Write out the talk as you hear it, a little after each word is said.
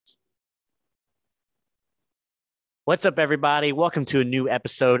What's up, everybody? Welcome to a new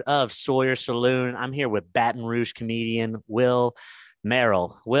episode of Sawyer Saloon. I'm here with Baton Rouge comedian Will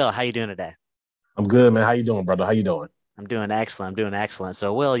Merrill. Will, how you doing today? I'm good, man. How you doing, brother? How you doing? I'm doing excellent. I'm doing excellent.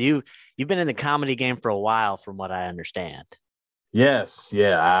 So, Will, you've been in the comedy game for a while, from what I understand. Yes,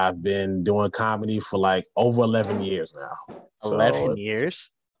 yeah. I've been doing comedy for like over 11 years now. So 11 years.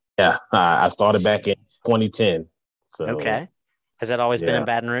 yeah, I started back in 2010. So Okay. Has that always been in yeah,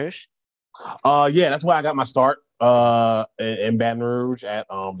 Baton Rouge? yeah. That's why I got my start in Baton Rouge at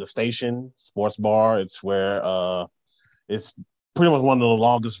the Station Sports Bar. It's pretty much one of the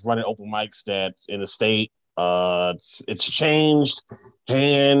longest running open mics that's in the state. It's changed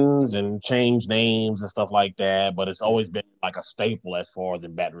hands and changed names and stuff like that, but it's always been like a staple as far as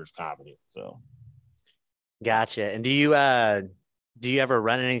in Baton Rouge comedy. So, Gotcha. And do you ever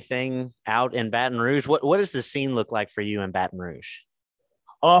run anything out in Baton Rouge? What does the scene look like for you in Baton Rouge?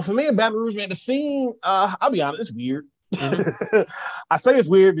 for me in Baton Rouge, man, the scene, I'll be honest, it's weird. Hmm. I say it's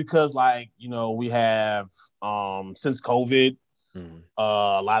weird because, we have since COVID, Hmm.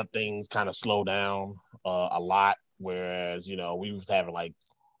 a lot of things kind of slow down a lot. Whereas, we was having like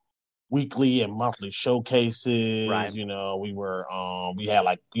weekly and monthly showcases. Right. We had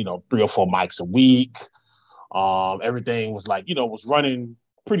like, 3 or 4 mics a week. Everything was like, was running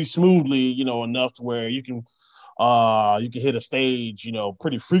pretty smoothly, enough to where you can hit a stage,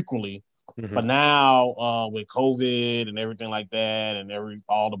 pretty frequently. Hmm. But now, with COVID and everything like that, and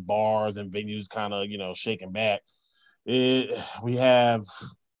all the bars and venues kind of, shaking back, we have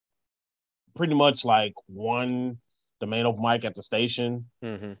pretty much like the main open mic at the station,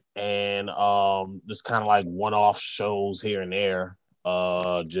 Hmm. and just kind of like one-off shows here and there,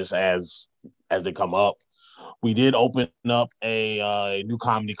 just as they come up. We did open up a new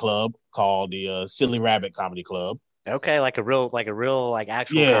comedy club called the Silly Rabbit Comedy Club. Okay, like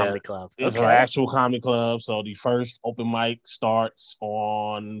actual Yeah, comedy club. it's an Okay. actual comedy club. So the first open mic starts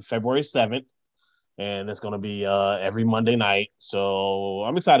on February 7th, and it's gonna be every Monday night. So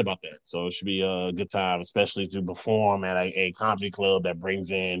I'm excited about that. So it should be a good time, especially to perform at a comedy club that brings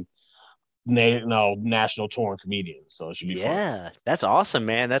in national touring comedians. So it should be fun. Yeah, that's awesome,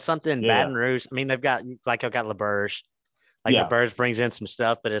 man. That's something Yeah, Baton Rouge. I mean, they've got like I've got LeBurge. Like yeah, LeBurge brings in some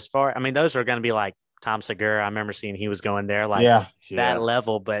stuff, but as far I mean, those are going to be like Tom Segura. I remember seeing he was going there, like yeah, that yeah,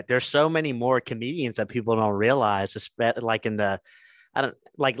 level. But there's so many more comedians that people don't realize, like in the I don't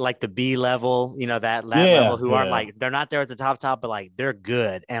like the B level, that level yeah, who aren't yeah, like they're not there at the top, but like they're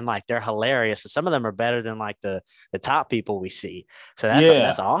good and like they're hilarious. And some of them are better than like the top people we see. So that's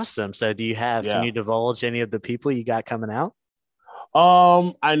yeah, awesome. So can yeah. you divulge any of the people you got coming out?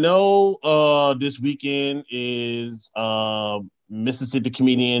 I know this weekend is Mississippi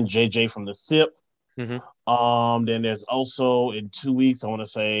comedian JJ from the SIP. Hmm. Then there's also in 2 weeks, I want to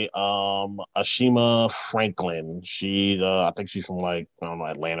say, Ashima Franklin. I think she's from like, I don't know,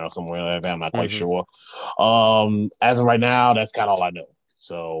 Atlanta or somewhere like that. I'm not quite Hmm. sure. As of right now, that's kind of all I know.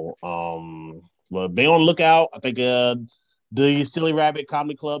 So, but be on the lookout. I think, the Silly Rabbit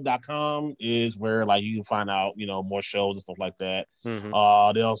Comedy Club.com is where like you can find out, more shows and stuff like that. Hmm.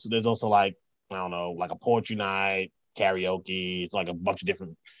 There's also like, I don't know, like a poetry night, karaoke. It's like a bunch of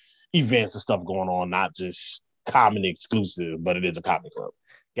different events and stuff going on, not just comedy exclusive, but it is a comedy club.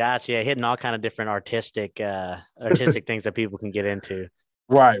 Gotcha. Yeah, hitting all kind of different artistic things that people can get into.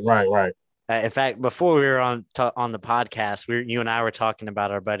 Right, right, right. In fact, before we were on the podcast, you and I were talking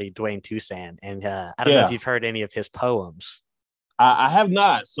about our buddy Dwayne Toussaint, and I don't know if Yeah, you've heard any of his poems. I have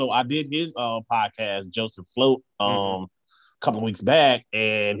not. So I did his podcast, Joseph Float, Hmm. a couple of weeks back,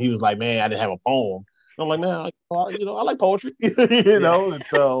 and he was like, "Man, I didn't have a poem." And I'm like, "Man, I like poetry, Yeah, And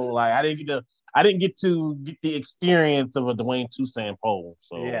so like, I didn't get the experience of a Dwayne Toussaint poem.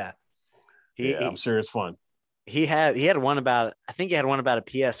 So yeah. He, yeah, I'm he sure it's fun. he had one about I think he had one about a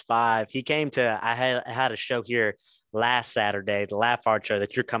PS5. He came to I had a show here last Saturday, the Laugh Art show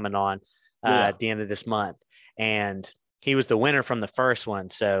that you're coming on Yeah, at the end of this month, and he was the winner from the first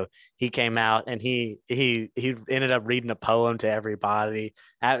one. So he came out and he ended up reading a poem to everybody.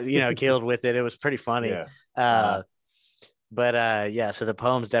 Killed with it. It was pretty funny. yeah. Uh, Uh, but yeah, so the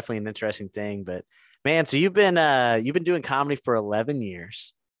poem's definitely an interesting thing. But man, so you've been doing comedy for 11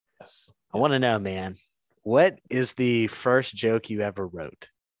 years. yes, I want to yes. know, man, what is the first joke you ever wrote?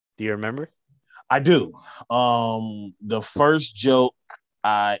 Do you remember? I do. The first joke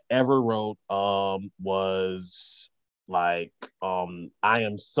I ever wrote was like, I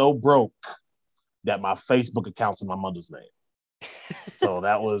am so broke that my Facebook account's in my mother's name. So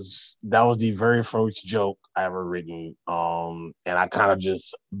that was the very first joke I ever written. And I kind of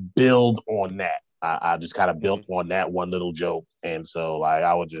just build on that. I just kind of built Mhm. on that one little joke. And so like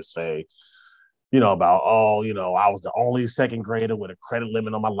I would just say, about, I was the only second grader with a credit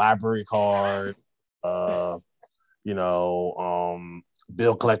limit on my library card. Uh, you know,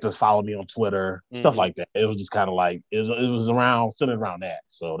 bill collectors follow me on Twitter, stuff Hmm. like that. It was just kind of like it was around centered around that.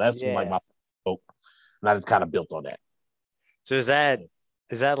 So that's like Yeah. my hope, and I just kind of built on that. So is that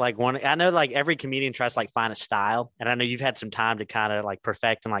like one? I know like every comedian tries to like find a style, and I know you've had some time to kind of like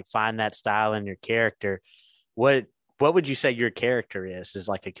perfect and like find that style in your character. What what would you say your character is as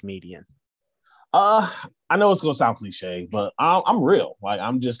like a comedian? Uh, I know it's gonna sound cliche, but I'm real. Like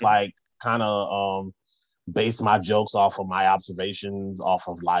I'm just Mhm. like kind of base my jokes off of my observations, off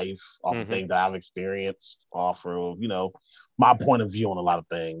of life, off of Mhm. things that I've experienced, off of my point of view on a lot of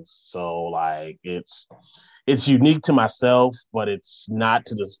things. So like it's unique to myself, but it's not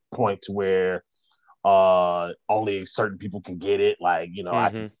to this point to where only certain people can get it. Like I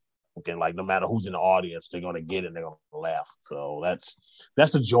can Mhm. like no matter who's in the audience, they're gonna get it and they're gonna laugh. So that's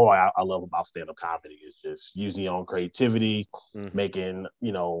the joy I love about stand-up comedy is just using your own creativity, Mhm. making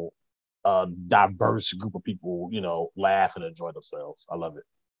a diverse group of people laugh and enjoy themselves. I love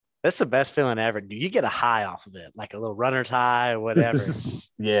That's the best feeling ever. Do you get a high off of it, like a little runner's high or whatever? it.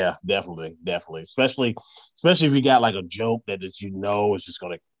 Yeah, definitely, especially if you got like a joke that is just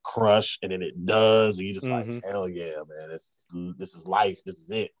gonna crush and then it does and you just like Hmm. hell yeah man, this is life, this is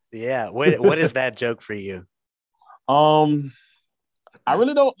it. Yeah. What is that joke for you? um I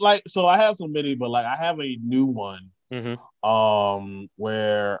really don't like. So I have so many, but like I have a new one. Hmm.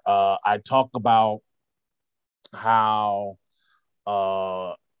 Where I talk about how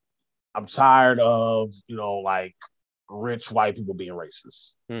uh I'm tired of like rich white people being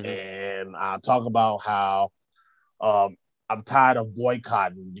racist, Hmm. and I talk about how um I'm tired of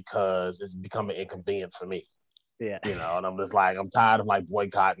boycotting because it's becoming inconvenient for me. Yeah. And I'm just like, I'm tired of like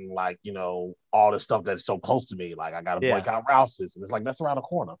boycotting, like, all the stuff that's so close to me. Like, I got to Yeah. boycott Rouse's, and it's like, that's around the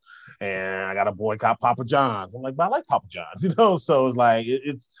corner. And I got to boycott Papa John's. I'm like, but I like Papa John's, So it's like,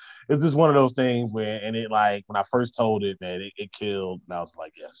 it's just one of those things where, and it like, when I first told it, man, it killed. And I was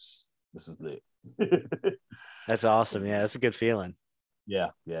like, yes, this is lit. That's awesome. Yeah, that's a good feeling.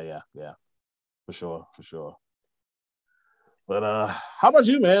 Yeah, yeah, yeah, yeah, for sure, for sure. But how about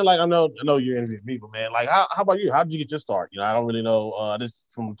you, man? Like I know you're interviewing people, man. Like how about you? How did you get your start? I don't really know. This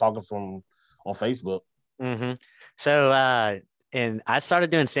from talking from on Facebook. Hmm. So, and I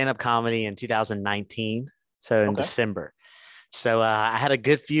started doing stand up comedy in 2019. So in Okay. December. So I had a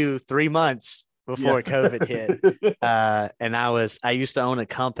good few 3 months Yeah. before COVID hit. And I used to own a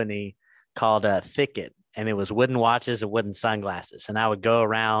company called Thicket, and it was wooden watches and wooden sunglasses. And I would go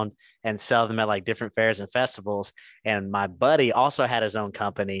around and sell them at like different fairs and festivals. And my buddy also had his own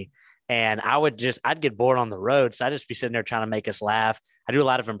company. And I'd get bored on the road. So I'd just be sitting there trying to make us laugh. I do a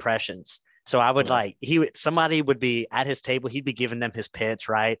lot of impressions. So I would Okay. like somebody would be at his table, he'd be giving them his pitch,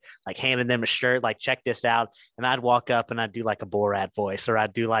 right? Like handing them a shirt, like check this out. And I'd walk up and I'd do like a Borat voice, or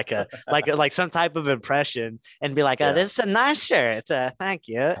I'd do like some type of impression and be like, Yeah. "This is a nice shirt. Thank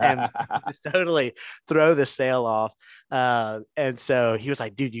you," and just totally throw the sale off. And so he was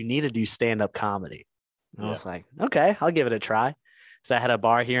like, "Dude, you need to do stand up comedy." And I Yeah. was like, "Okay, I'll give it a try." So I had a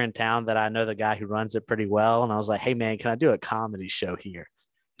bar here in town that I know the guy who runs it pretty well, and I was like, "Hey man, can I do a comedy show here?"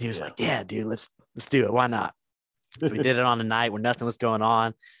 And he was Yeah. like, "Yeah, dude, let's do it. Why not?" We did it on a night when nothing was going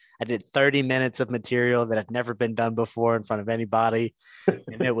on. I did 30 minutes of material that had never been done before in front of anybody,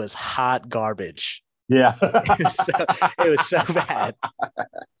 and it was hot garbage. Yeah. It was so, it was so bad.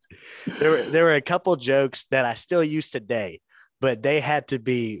 There were a couple jokes that I still use today, but they had to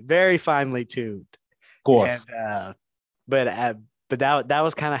be very finely tuned. Of course. And but uh, but that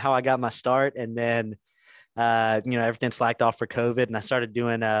was kind of how I got my start, and then everything slacked off for COVID, and I started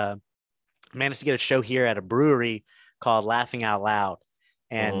doing managed to get a show here at a brewery called Laughing Out Loud.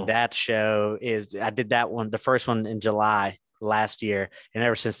 And Mhm. that show is, I did that one, the first one in July last year. And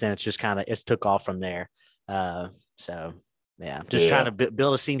ever since then, it's just kind of, it's took off from there. Uh, so yeah, just trying Yeah. to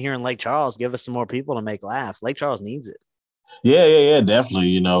build a scene here in Lake Charles, give us some more people to make laugh. Lake Charles needs it. Yeah, yeah, yeah,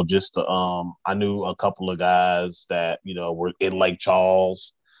 definitely. Just I knew a couple of guys that, were in Lake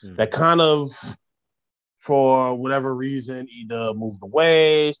Charles that Mm-hmm. kind of for whatever reason either moved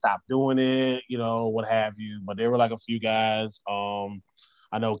away, stopped doing it, what have you. But there were like a few guys.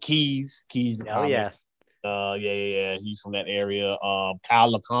 I know Keys the Oh comic. yeah. Yeah, yeah, yeah. He's from that area.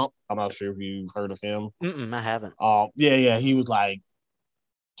 Kyle LeCompte. I'm not sure if you've heard of him. Mm-mm, I haven't. Yeah, yeah. He was like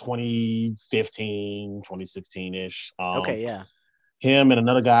 2015, 2016 ish. Okay. Yeah. Him and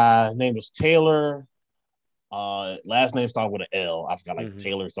another guy, his name was Taylor. Last name started with an L. I forgot, like Mm-hmm.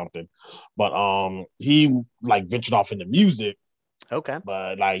 Taylor or something. But he like ventured off into music, Okay.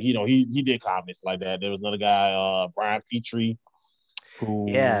 but like he did comments like that. There was another guy, Brian Petrie. who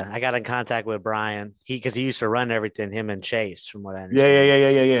Yeah, I got in contact with Brian. Because he used to run everything, him and Chase, from what I yeah, yeah, understand. yeah, yeah,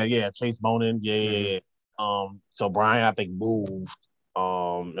 yeah, yeah, yeah. Chase Bonin, yeah, yeah, Hmm. yeah. So Brian, I think moved.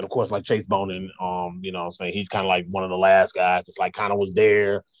 And of course, like Chase Bonin, you know what I'm saying, he's kind of like one of the last guys that's like kind of was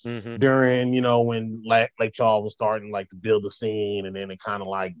there Hmm. during, when Lake Charles was starting like to build the scene, and then it kind of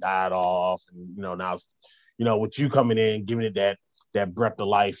like died off, and now it's, with you coming in, giving it that breath of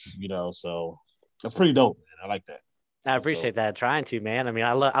life, so that's pretty dope, man. I like that. I That's dope. appreciate that. Trying to, man. I mean,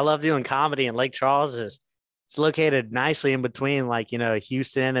 I love doing comedy, and Lake Charles is it's located nicely in between, like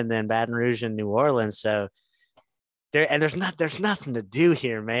Houston and then Baton Rouge and New Orleans. So there's nothing to do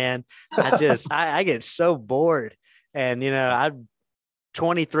here, man. I get so bored, and I'm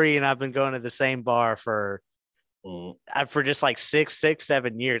 23 and I've been going to the same bar Mm, for just like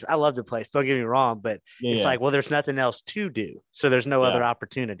 7 years. I love the place. Don't get me wrong, but yeah, it's yeah, like, well, there's nothing else to do. So there's no yeah. other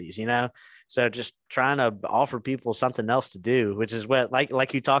opportunities. So just trying to offer people something else to do, which is what,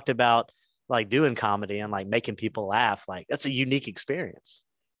 like you talked about, like doing comedy and like making people laugh. Like that's a unique experience.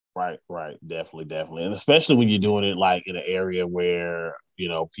 Right, right. Definitely, definitely. And especially when you're doing it like in an area where,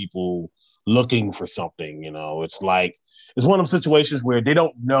 people looking for something, it's like it's one of those situations where they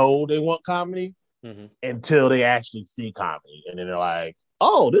don't know they want comedy Mm-hmm. until they actually see comedy. And then they're like,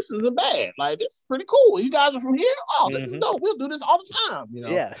 oh, this isn't bad. Like, this is pretty cool. You guys are from here? Oh, this is Mm-hmm. dope. We'll do this all the time.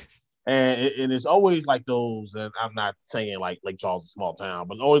 Yeah. And it's always like those, and I'm not saying like Lake Charles is a small town,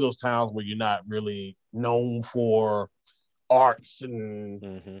 but always those towns where you're not really known for arts and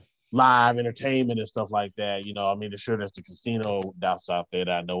Mm-hmm. live entertainment and stuff like that. I mean, sure there's the casino down south there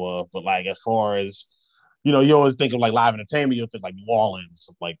that I know of, but like as far as you always think of like live entertainment, you'll think like New Orleans,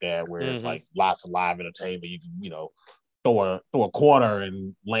 stuff like that, where it's Mm-hmm. like lots of live entertainment. You can, throw a quarter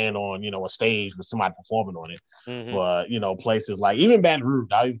and land on, a stage with somebody performing on it. Mm-hmm. But, places like even Baton Rouge,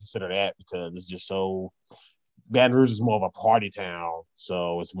 I even consider that because it's just so Baton Rouge is more of a party town.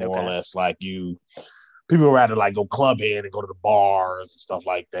 So it's more or Okay. less like people rather like go clubbing and go to the bars and stuff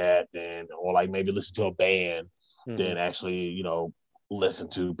like that, than or like maybe listen to a band Mm-hmm. than actually listen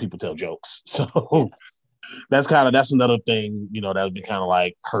to people tell jokes. Yeah. So that's another thing that would be kind of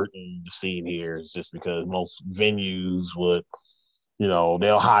like hurting the scene here, is just because most venues would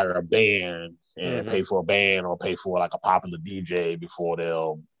they'll hire a band and Mm-hmm. pay for a band or pay for like a popular DJ before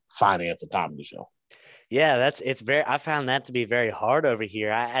they'll finance a comedy show. Yeah, I found that to be very hard over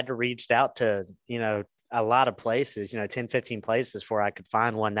here. I had to reach out to, a lot of places, 10, 15 places before I could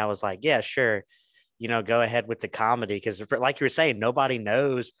find one that was like, yeah, sure, go ahead with the comedy. Cause like you were saying, nobody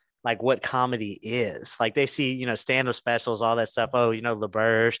knows like what comedy is. Like they see, stand-up specials, all that stuff. Oh,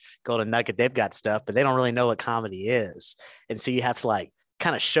 LeBurge, Golden Nugget, they've got stuff, but they don't really know what comedy is. And so you have to like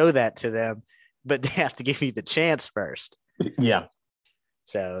kind of show that to them, but they have to give you the chance first. Yeah,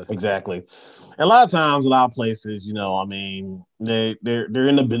 So yeah. exactly. And a lot of times, a lot of places, I mean, they're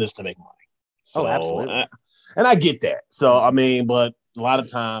in the business to make money. Oh, So, absolutely. and I get that. So, I Mm-hmm. mean, but a lot of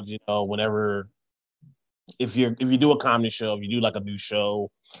times, whenever if you do a comedy show, if you do like a new show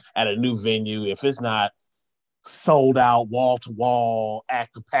at a new venue, if it's not sold out wall to wall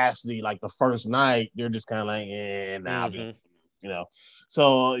at capacity like the first night, they're just kind of like, nah, Mm-hmm. you know.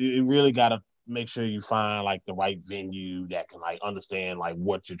 So you really got to make sure you find like the right venue that can like understand like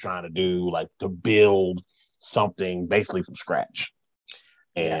what you're trying to do, like to build something basically from scratch.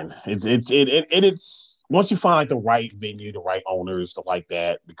 Yeah. And it's once you find like the right venue, the right owners, stuff like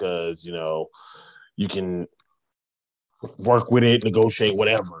that, because you can work with it, negotiate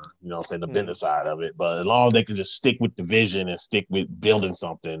whatever, say the Mm-hmm. business side of it. But as long as they can just stick with the vision and stick with building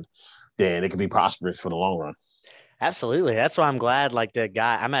something, then it can be prosperous for the long run. Absolutely. That's why I'm glad. Like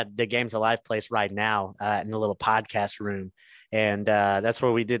I'm at the Games of Life place right now in the little podcast room. And that's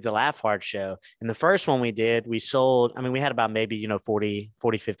where we did the Laugh Hard show. And the first one we did, I mean, we had about maybe, 40,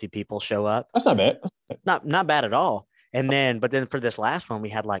 50 people show up. That's not bad. Not bad at all. But then for this last one, we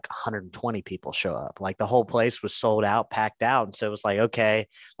had like 120 people show up. Like the whole place was sold out, packed out. And so it was like, okay,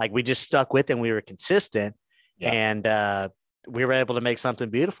 like we just stuck with it and we were consistent. Yeah. And we were able to make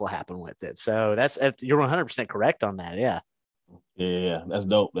something beautiful happen with it. So you're 100% correct on that. Yeah. Yeah, that's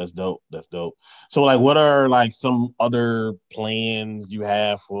dope. That's dope. That's dope. So, like, what are like some other plans you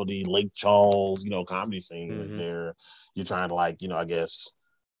have for the Lake Charles, comedy scene? Is Mm-hmm. there you're trying to like, I guess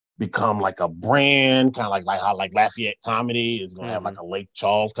become like a brand, kind of like how like Lafayette Comedy is going to have Mm-hmm. like a Lake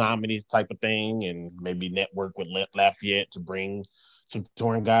Charles comedy type of thing, and maybe network with Lafayette to bring some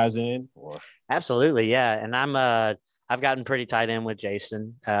touring guys in, or Absolutely. Yeah. And I've gotten pretty tight in with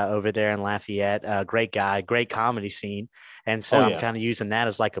Jason over there in Lafayette. Great guy, great comedy scene. And so oh I'm yeah, kind of using that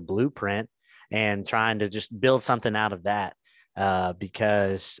as like a blueprint and trying to just build something out of that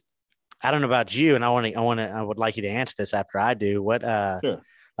because I don't know about you, and I would like you to answer this after I do. Sure.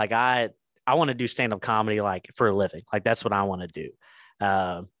 Like I want to do stand up comedy like for a living. Like that's what I want to do.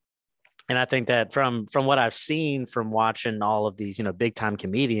 Uh, and I think that from what I've seen from watching all of these, big time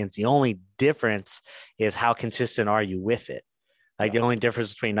comedians, the only difference is how consistent are you with it. Like Yeah. the only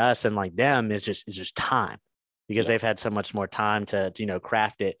difference between us and like them is just time because Yeah. they've had so much more time to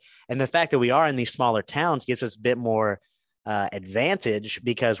craft it. And the fact that we are in these smaller towns gives us a bit more advantage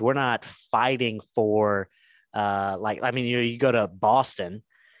because we're not fighting for like I mean you go to Boston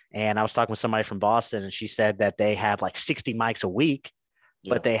and I was talking with somebody from Boston and she said that they have like 60 mics a week,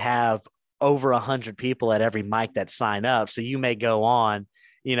 Yeah. but they have over 100 people at every mic that sign up. So you may go on,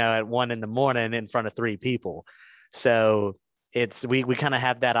 at 1 a.m. in front of three people. So it's we kind of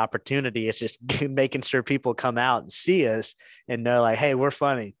have that opportunity. It's just making sure people come out and see us and know like, hey, we're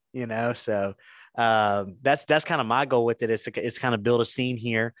funny. So that's kind of my goal with it. It's kind of build a scene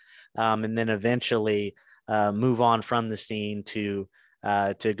here, and then eventually move on from the scene to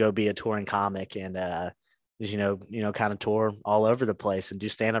go be a touring comic and kind of tour all over the place and do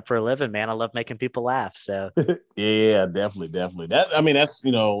stand up for a living, man. I love making people laugh. So, Yeah, definitely, definitely.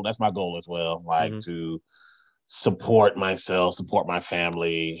 That's my goal as well. Like mhm. to support myself, support my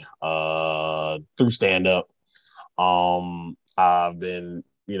family, through stand up. I've been,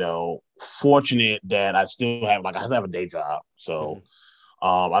 fortunate that I still have a day job. So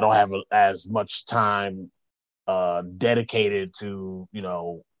Mhm. I don't have as much time dedicated to,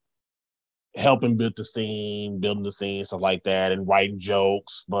 helping building the scene, stuff like that, and writing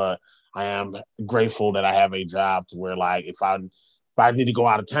jokes. But I am grateful that I have a job to where, like, if I need to go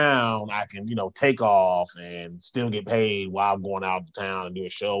out of town, I can, take off and still get paid while I'm going out of town and do a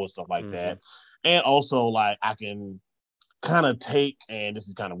show and stuff like that. Mhm. And also, like, I can kind of take, and this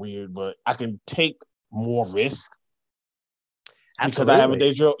is kind of weird, but I can take more risk because I have a Absolutely.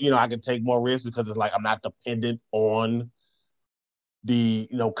 day job. I can take more risk because it's like I'm not dependent on the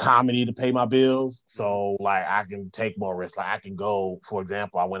comedy to pay my bills. Mhm. So like I can take more risks. Like I can go, for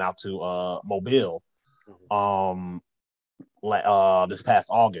example, I went out to Mobile Mhm. um like this past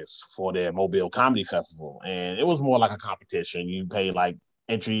August for their Mobile Comedy Festival. And it was more like a competition. You pay like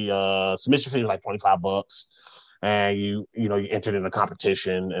entry submission fee was like $25, and you entered in a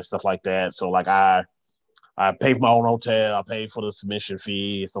competition and stuff like that. So like I paid for my own hotel, I paid for the submission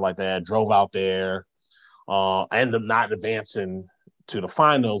fee, stuff like that, drove out there. I ended up not advancing to the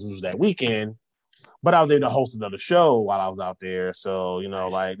finals, which was that weekend, but I was able to host another show while I was out there. So,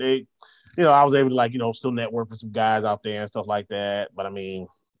 Nice. I was able to still network with some guys out there and stuff like that. But I mean,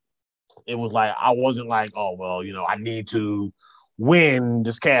 it was like, I wasn't like, oh, well, I need to win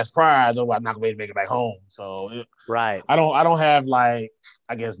this cash prize or I'm not gonna be able to make it back home. So Right. I don't have like,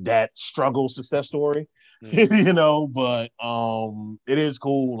 I guess that struggle success story, Mhm. but it is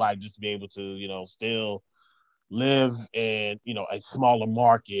cool, like just to be able to, still live in a smaller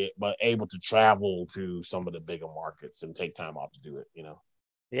market but able to travel to some of the bigger markets and take time off to do it.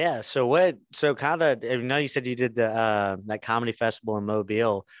 Yeah. So kind of, you said you did the that comedy festival in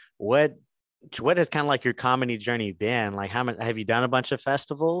Mobile. What what has kind of like your comedy journey been? Like how many have you done a bunch of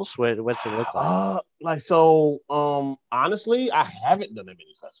festivals? What's it look like? Honestly, I haven't done that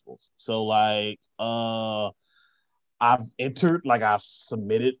many festivals. So like I've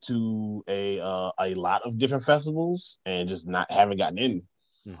submitted to a lot of different festivals and just not haven't gotten in.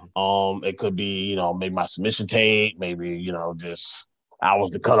 Mhm. It could be, maybe my submission tape, maybe, just I was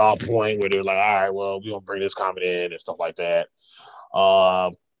the cutoff point where they're like, all right, well, we gonna bring this comedy in and stuff like that.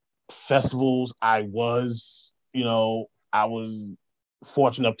 Uh, Festivals I was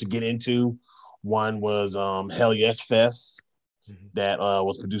fortunate enough to get into. One was Hell Yes Fest Mhm. that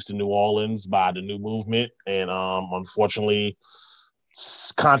was produced in New Orleans by the New Movement, and unfortunately,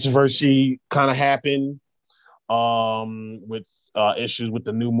 controversy kind of happened with issues with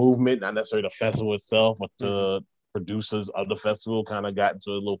the New Movement, not necessarily the festival itself, but Mhm. the producers of the festival kind of got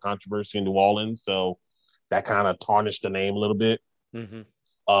into a little controversy in New Orleans, so that kind of tarnished the name a little bit. Mhm.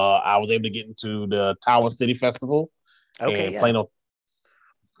 I was able to get into the Tower City Festival Okay. in Yeah. Plano,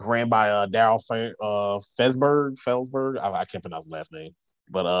 ran by Daryl Felsberg. I can't pronounce the last name,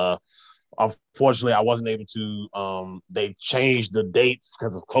 but unfortunately, I wasn't able to. They changed the dates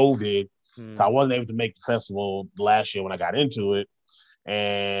because of COVID, so I Mm. wasn't able to make the festival last year when I got into it.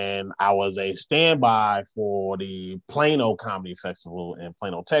 And I was a standby for the Plano Comedy Festival in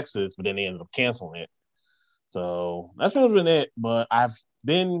Plano, Texas, but then they ended up canceling it. So that's really been it. But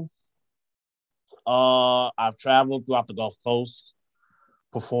been I've traveled throughout the Gulf Coast,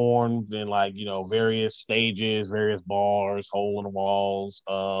 performed in like, various stages, various bars, hole in the walls.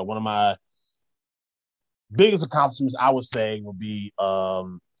 One of my biggest accomplishments I would say would be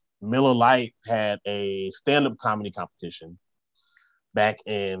Miller Lite had a stand-up comedy competition back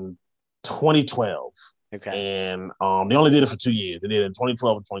in 2012. Okay. And they only did it for 2 years. They did it in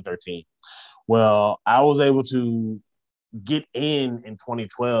 2012 and 2013. Well, I was able to get in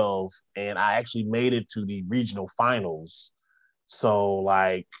 2012, and I actually made it to the regional finals. So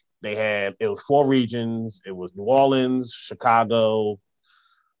like it was 4 regions. It was New Orleans, Chicago,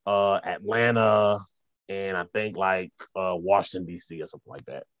 Atlanta, and I think like Washington D.C. or something like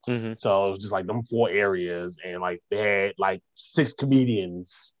that. Mm-hmm. So it was just like them 4 areas, and like they had like 6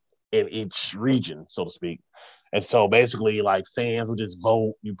 comedians in each region, so to speak. And so basically, like fans would just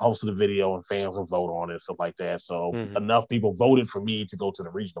vote. You posted a video, and fans would vote on it, stuff like that. So Mm-hmm. enough people voted for me to go to the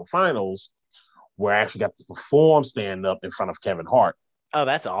regional finals, where I actually got to perform stand up in front of Kevin Hart. Oh,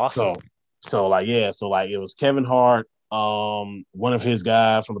 that's awesome. So like yeah, so like it was Kevin Hart, one of his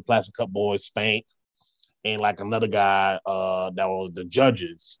guys from the Plastic Cup Boys, Spank, and like another guy that was the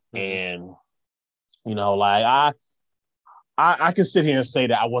judges. Mm-hmm. And like I can sit here and say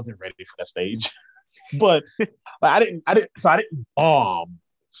that I wasn't ready for that stage. But like, I didn't bomb,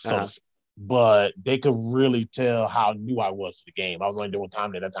 so Uh-huh. but they could really tell how new I was to the game. I was only doing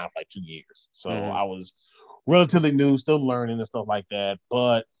time at that time for like 2 years. So Mm-hmm. I was relatively new, still learning and stuff like that.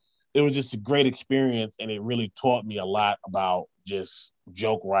 But it was just a great experience, and it really taught me a lot about just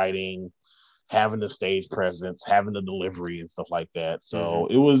joke writing, having the stage presence, having the delivery and stuff like that. Mm-hmm. So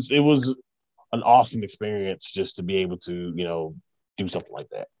it was an awesome experience just to be able to, do something like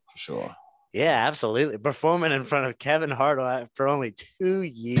that for sure. Yeah, absolutely. Performing in front of Kevin Hart for only 2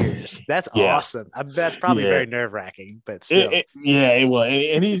 years. That's Yeah. awesome. That's probably Yeah. very nerve-wracking, but still. It was.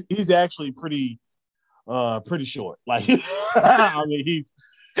 And he's actually pretty short. Like I mean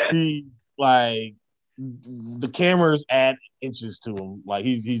he like the cameras add inches to him. Like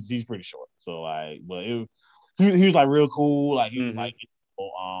he's pretty short. So like but he was like real cool. Like he was Mm-hmm. like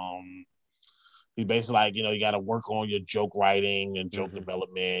he basically like, you got to work on your joke writing and joke Mm-hmm.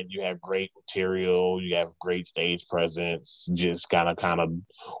 development. You have great material, you have great stage presence, just kind of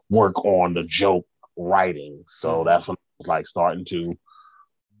work on the joke writing. So Mm-hmm. that's when I was like starting to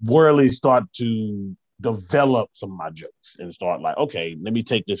really start to develop some of my jokes and start like, okay, let me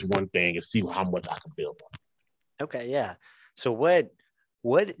take this one thing and see how much I can build on. Okay, yeah. So what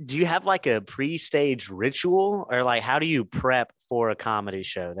do you have like a pre-stage ritual, or like how do you prep for a comedy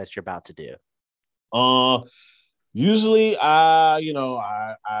show that you're about to do? Usually I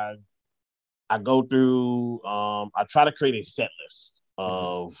go through I try to create a set list Mm-hmm.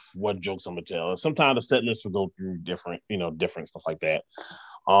 of what jokes I'm gonna tell. Sometimes the set list will go through different stuff like that.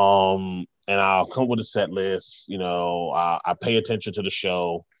 And I'll come with a set list, I pay attention to the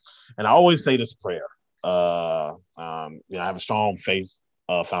show, and I always say this prayer. I have a strong faith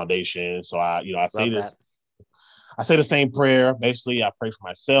foundation, so I say Love this. that. I say the same prayer. Basically, I pray for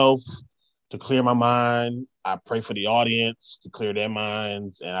myself to clear my mind. I pray for the audience to clear their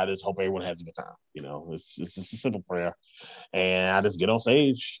minds, and I just hope everyone has a good time. It's just a simple prayer, and I just get on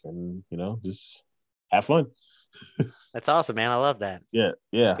stage and just have fun. That's awesome, man. I love that. Yeah, That's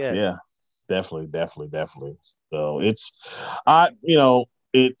yeah, good. yeah. Definitely. So it's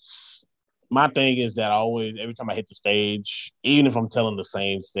my thing is that I always, every time I hit the stage, even if I'm telling the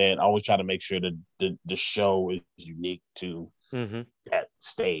same set, I always try to make sure that the show is unique to Mm-hmm. that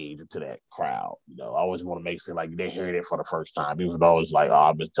stage, to that crowd. I always want to make sure like they're hearing it for the first time, even though it's like, oh,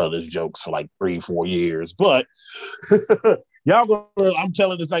 I've been telling these jokes for like 3-4 years, but y'all gonna, I'm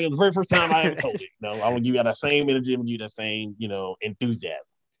telling this like it's the very first time I ever told it. I'm gonna give you that same energy, I'm gonna give you that same, enthusiasm.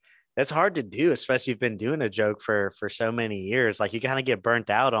 That's hard to do, especially if you've been doing a joke for so many years. Like you kind of get burnt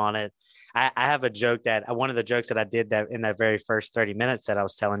out on it. I have a joke that one of the jokes that I did that in that very first 30 minutes that I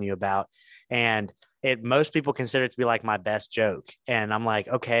was telling you about. And most people consider it to be like my best joke. And I'm like,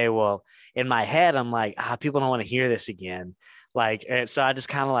 okay, well, in my head, I'm like, people don't want to hear this again. Like, and so I just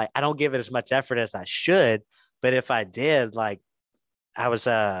kind of like, I don't give it as much effort as I should. But if I did, like, I was,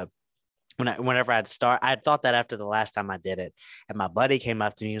 whenever I'd start, I thought that after the last time I did it, and my buddy came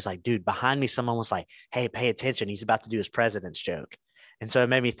up to me, he was like, dude, behind me, someone was like, hey, pay attention. He's about to do his president's joke. And so it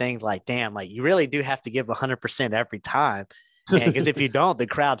made me think like, damn, like you really do have to give 100% every time. And because if you don't, the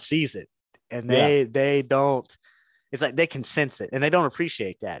crowd sees it and Yeah. they don't, it's like they can sense it and they don't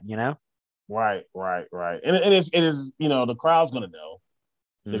appreciate that, Right. And it is, the crowd's gonna know.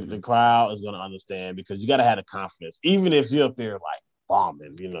 The crowd is gonna understand, because you gotta have the confidence. Even if you're up there like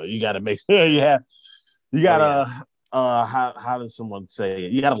bombing, you gotta make sure you Oh, yeah. how does someone say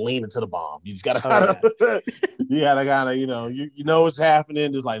it? You gotta lean into the bomb. You just gotta Oh kind yeah. of you gotta kind of, you know what's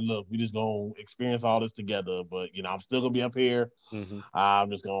happening. It's like, look, we just gonna experience all this together, but I'm still gonna be up here. Hmm. I'm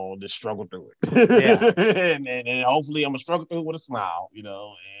just gonna just struggle through Yeah. it. and hopefully I'm gonna struggle through it with a smile,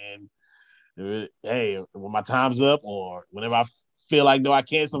 and hey, when my time's up or whenever I feel like no, I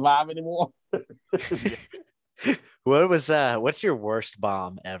can't survive anymore. Yeah. What's your worst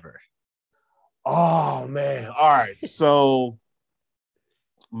bomb ever? Oh man. All right. So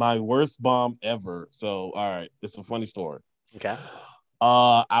my worst bomb ever. So, all right, it's a funny story. Okay.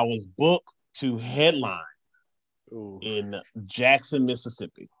 I was booked to headline Ooh. in Jackson,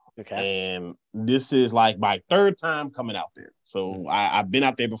 Mississippi. Okay. And this is like my third time coming out there. So Mhm. I've been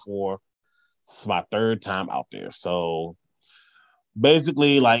out there before. It's my third time out there. So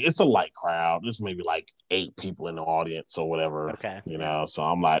basically, like it's a light crowd. There's maybe like 8 people in the audience or whatever, Okay. you Yeah. know. So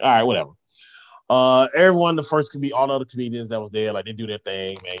I'm like, all right, whatever. Everyone, the first could be all the other comedians that was there, like they do their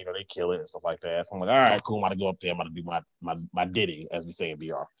thing, man. They kill it and stuff like that. So I'm like, all right, cool. I'm about to go up there. I'm about to do my ditty, as we say in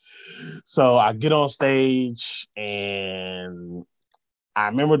BR. So I get on stage, and I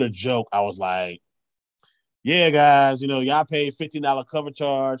remember the joke. I was like, yeah, guys, y'all paid $15 cover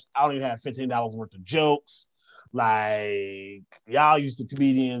charge. I don't even have $15 worth of jokes. Like, y'all used to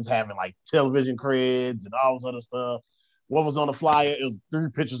comedians having like television creds and all this other stuff. What was on the flyer? It was 3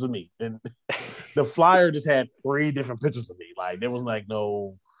 pictures of me. And the flyer just had 3 different pictures of me. Like, there was like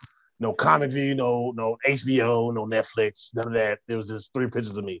no Comic View, no HBO, no Netflix, none of that. There was just 3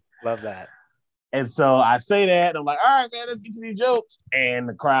 pictures of me. Love that. And so I say that, and I'm like, all right, man, let's get to these jokes. And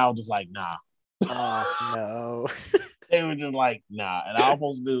the crowd just like, nah. Oh no. They were just like, nah. And I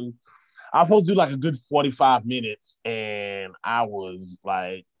was supposed to do like a good 45 minutes, and I was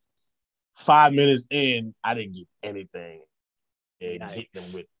like 5 minutes in, I didn't get anything. And hit them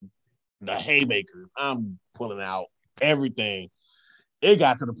Yikes. with the haymakers. I'm pulling out everything. It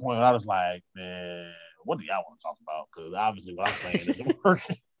got to the point where I was like, man, what do y'all want to talk about? Because obviously what I'm saying isn't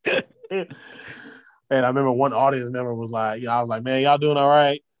working. And I remember one audience member was like, I was like, man, y'all doing all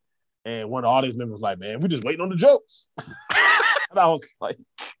right? And one audience member was like, man, we're just waiting on the jokes. And I was like,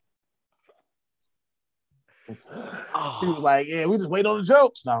 he was Oh like, yeah, we just wait on the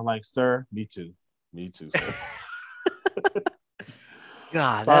jokes. And I was like, sir, me too. Me too, sir.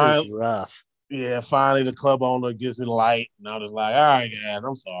 God, that is Fine. rough. Yeah, finally the club owner gives me the light. And I was like, all right, guys,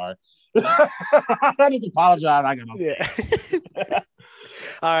 I'm sorry. I just apologize. I got on Yeah. stage.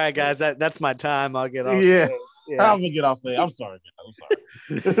 All right, guys. That's my time. I'll get off Yeah, stage. Yeah. I'm gonna get off stage. I'm sorry, guys.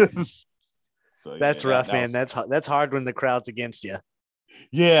 I'm sorry. So yeah, That's that rough, that man. was That's hard when the crowd's against you.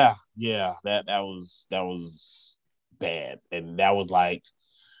 yeah. That was bad, and that was like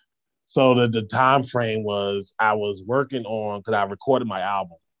so the time frame was I was working on because I recorded my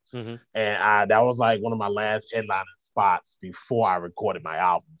album, Hmm. and I that was like one of my last headlining spots before I recorded my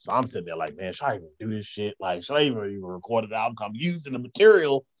album. So I'm sitting there like, man, should I even do this shit? Like, should I even record the album? I'm using the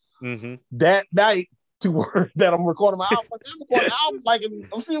material Hmm. that night to work that I'm recording my album. Like, I'm recording albums like in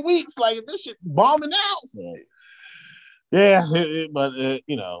a few weeks. Like this shit bombing out. So yeah, but it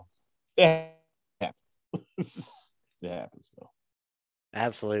happens. It happens. So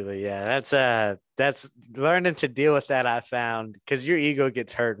Absolutely. Yeah. That's learning to deal with that. I found because your ego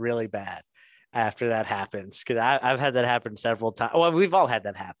gets hurt really bad after that happens. Because I've had that happen several times. Well, we've all had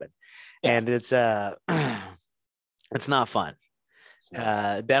that happen, yeah, and it's it's not fun. it's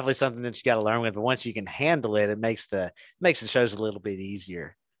not. Definitely something that you got to learn with. But once you can handle it, it makes the shows a little bit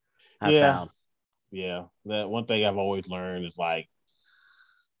easier. I Yeah, found. yeah. That one thing I've always learned is like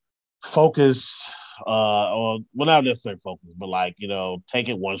focus. Or well, not necessarily focus, but like take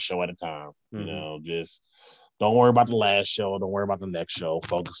it one show at a time. Hmm. Just don't worry about the last show. Don't worry about the next show.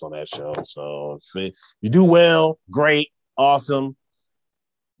 Focus on that show. So if you do well, great, awesome.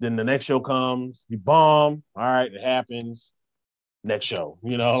 Then the next show comes, you bomb. All right, it happens. Next show,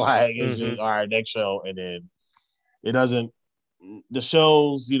 like it's Hmm. just all right, next show, and then it doesn't. The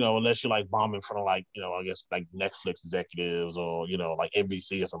shows, unless you're like bombing in front of like, I guess like Netflix executives or like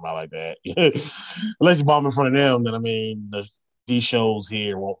NBC or something like that. Unless you bomb in front of them, then I mean, these shows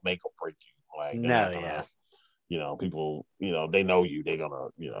here won't make or break you. Like they're No. not Yeah. gonna, people, they know you. They're gonna,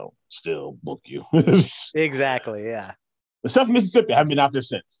 still book you. Exactly. Yeah. Except for Mississippi, I haven't been out there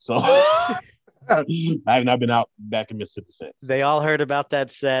since. So I have not been out back in Mississippi since. They all heard about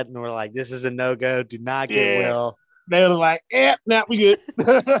that set and were like, "This is a no go. Do not get Yeah, Will." they was like, "Yeah, now we good."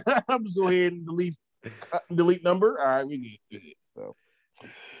 I'm just go ahead and delete number. All right, we good. So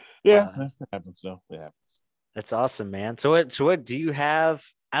yeah, Uh, that happens. So it happens. that's awesome, man. So what do you have?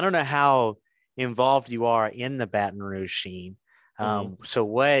 I don't know how involved you are in the Baton Rouge scene, So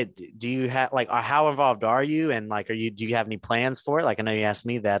what do you have, like, or how involved are you? And like, do you have any plans for it? Like, I know you asked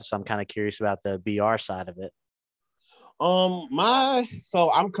me that, so I'm kind of curious about the BR side of it.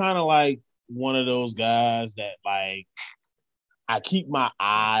 So I'm kind of like one of those guys that like I keep my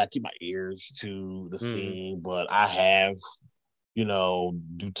ears to the Mm-hmm. scene, but I have,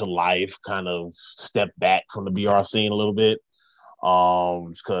 due to life, kind of stepped back from the BR scene a little bit.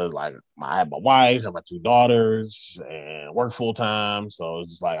 Because like I have my wife, I have my two daughters, and work full time, so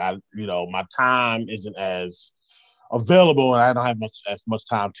it's just like my time isn't as available, and I don't have as much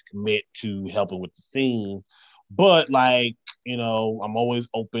time to commit to helping with the scene. But like, I'm always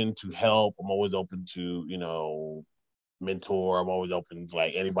open to help. I'm always open to, mentor. I'm always open to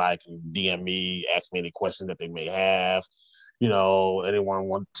like anybody can DM me, ask me any questions that they may have. Anyone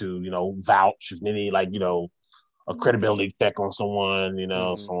want to, vouch if any like, a credibility check on someone,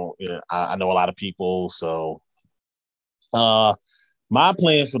 Mm-hmm. so I know a lot of people. So uh my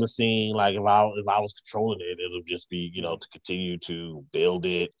plan for the scene, like if I was controlling it, it'll just be, to continue to build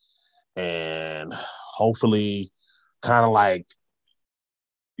it and hopefully kind of like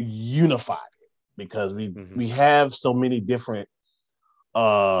unify it because we Mm-hmm. we have so many different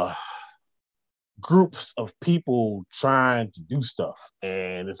uh groups of people trying to do stuff,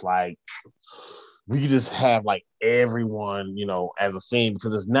 and it's like we just have like everyone, as a scene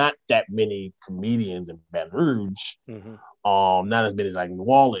because there's not that many comedians in Baton Rouge, Mm-hmm. not as many as like New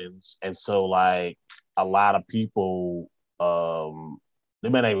Orleans, and so like a lot of people, they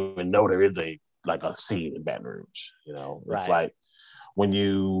may not even know there is a scene in Baton Rouge. It's Right. like when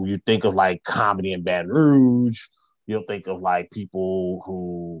you think of like comedy in Baton Rouge, you'll think of like people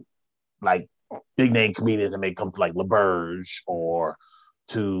who like big name comedians that may come to like LaBerge or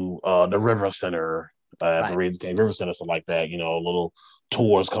to the River Center, Right. Marines Game River Center, something like that. Little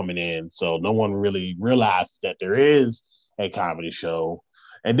tours coming in, so no one really realizes that there is a comedy show,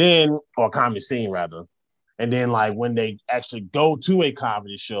 and then or a comedy scene rather. And then like when they actually go to a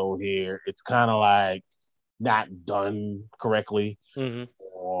comedy show here, it's kind of like not done correctly, Mm-hmm.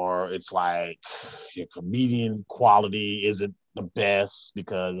 or it's like your comedian quality isn't the best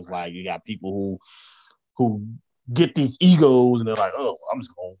because it's like you got people who get these egos and they're like, oh, I'm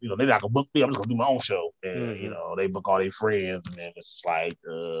just gonna, they're not gonna book me. I'm just gonna do my own show, and Mm-hmm. they book all their friends, and then it's just like,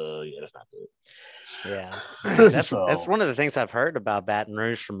 yeah, that's not Yeah. good. That's So one of the things I've heard about Baton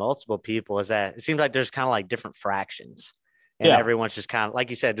Rouge from multiple people is that it seems like there's kind of like different fractions. And yeah, everyone's just kind of, like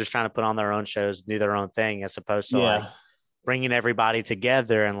you said, just trying to put on their own shows, do their own thing, as opposed to like yeah, bringing everybody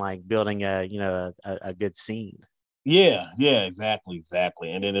together and like building a good scene. yeah, exactly.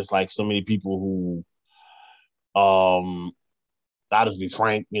 And then it's like so many people who, I'll just be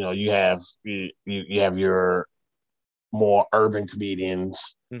frank, you have your more urban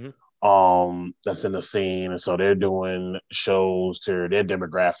comedians Mm-hmm. that's in the scene, and so they're doing shows to their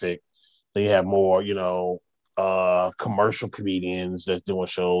demographic. Then you have more, commercial comedians that's doing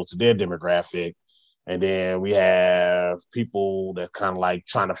shows to their demographic. And then we have people that kind of like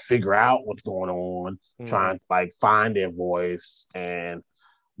trying to figure out what's going on, Mm-hmm. trying to like find their voice. And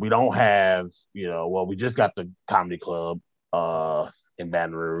we don't have, well, we just got the comedy club uh in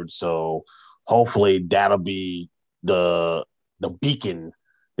Baton Rouge. So hopefully that'll be the beacon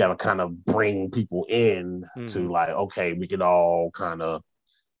that'll kind of bring people in Mm-hmm. to like, okay, we can all kind of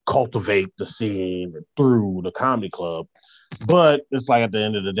cultivate the scene through the comedy club. But it's like at the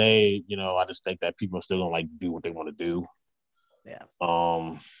end of the day, I just think that people are still gonna like do what they want to do. Yeah.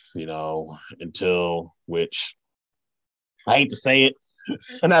 Um, until which I hate to say it,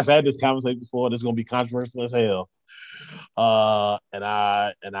 and I've had this conversation before. This is gonna be controversial as hell. And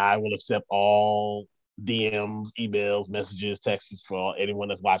I will accept all DMs, emails, messages, texts for anyone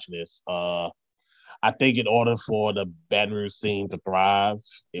that's watching this. I think in order for the Baton Rouge scene to thrive,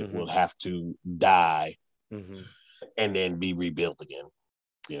 it Mm-hmm. will have to die Mm-hmm. and then be rebuilt again.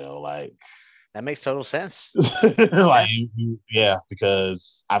 Like That makes total sense. like Yeah. yeah,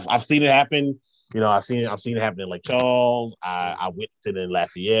 because I've seen it happen. I've seen it happen in Lake Charles. I Mm-hmm. witnessed it in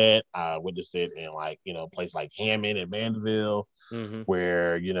Lafayette. I witnessed it in like places like Hammond and Mandeville, Mm-hmm.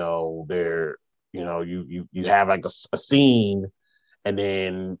 where there you have like a scene, and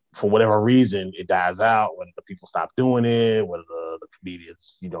then for whatever reason it dies out when the people stop doing it, when the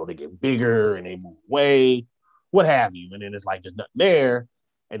comedians they get bigger and they move away, what have you, and then it's like there's nothing there,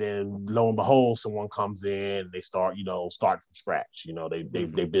 and then lo and behold someone comes in and they start from scratch. They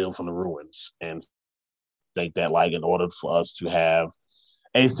Mm-hmm. build from the ruins, and think that like in order for us to have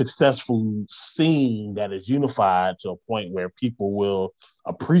a successful scene that is unified to a point where people will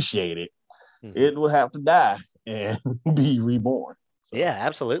appreciate it, Mm-hmm. it will have to die and be reborn. Yeah, So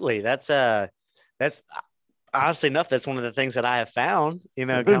absolutely. That's honestly enough, that's one of the things that I have found,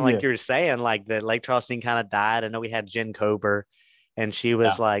 kind of Yeah, like you were saying, like the Lake Charles scene kind of died. I know we had Jen Kober, and she yeah,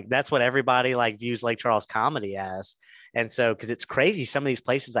 was like, that's what everybody like views Lake Charles comedy as. And so, because it's crazy, some of these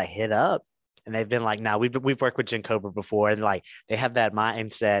places I hit up, and they've been like, "Now we've worked with Jen Kober before," and like they have that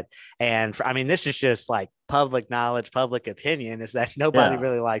mindset. And I mean, this is just like public knowledge, public opinion is that nobody yeah,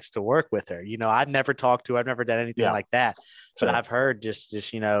 really likes to work with her. I've never talked to her, I've never done anything yeah. like that, but Sure, I've heard just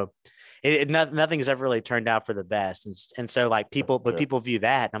nothing has ever really turned out for the best. And so like sure. people view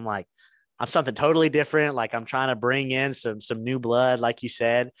that. And I'm like, I'm something totally different. Like I'm trying to bring in some new blood, like you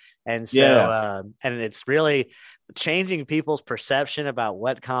said. And so, Yeah, and it's really changing people's perception about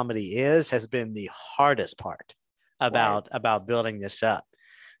what comedy is has been the hardest part right, about building this up.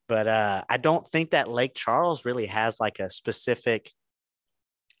 But I don't think that Lake Charles really has like a specific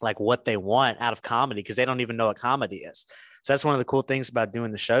like what they want out of comedy because they don't even know what comedy is. So that's one of the cool things about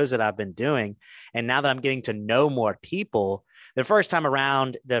doing the shows that I've been doing. And now that I'm getting to know more people, the first time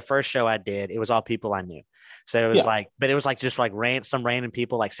around, the first show I did, it was all people I knew. So it was yeah, like, but it was like just like some random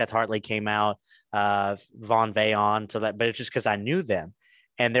people like Seth Hartley came out, Von Veyon. So that, but it's just because I knew them.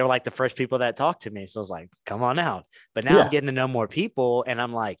 And they were like the first people that talked to me. So I was like, come on out. But now I'm yeah. getting to know more people. And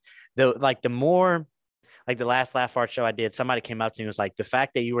I'm like the more like the last Laugh Art show I did, somebody came up to me and was like, the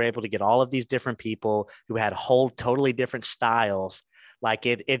fact that you were able to get all of these different people who had whole totally different styles, like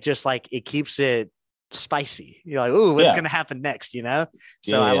it just like it keeps it spicy. You're like, ooh, what's Yeah, gonna happen next? So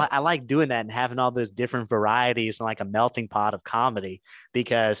yeah, I like doing that and having all those different varieties and like a melting pot of comedy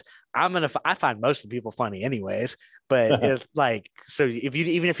because I find most of the people funny anyways. But yeah, if like so if you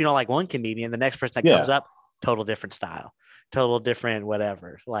even if you don't like one comedian, the next person that comes yeah. up, total different style, total different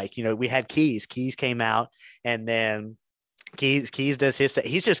whatever. Like, we had Keys. Keys came out and then Keys does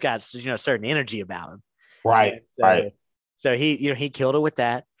he's just got certain energy about him. Right, And right. so he killed it with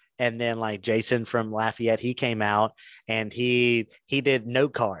that. And then like Jason from Lafayette, he came out and he did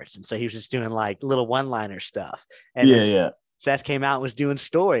note cards. And so he was just doing like little one-liner stuff. And then Yeah, yeah. Seth came out and was doing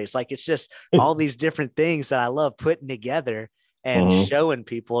stories. Like it's just all these different things that I love putting together and Hmm. showing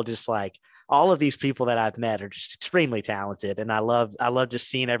people just like all of these people that I've met are just extremely talented. And I love just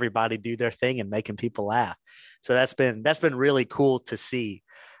seeing everybody do their thing and making people laugh. So that's been really cool to see.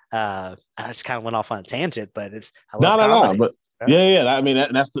 I just kind of went off on a tangent, but I love No, no, no. comedy. But yeah, yeah. I mean,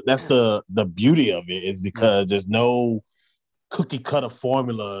 that's the beauty of it is because there's no cookie cutter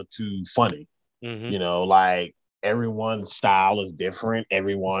formula to funny. Mm-hmm. Like everyone's style is different.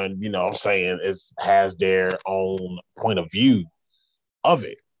 Everyone, what I'm saying, is has their own point of view of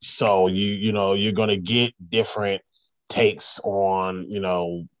it. So you're gonna get different takes on,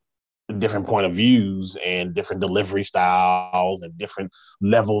 different point of views and different delivery styles and different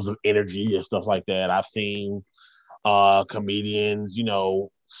levels of energy and stuff like that. I've seen comedians,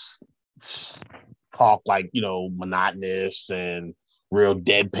 talk like, monotonous and real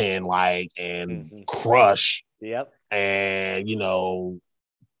deadpan like and Mm-hmm. crush Yep. and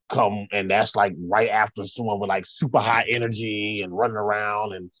come and that's like right after someone with like super high energy and running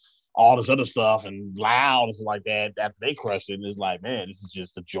around and all this other stuff and loud and stuff like that after they crush it. And it's like, man, this is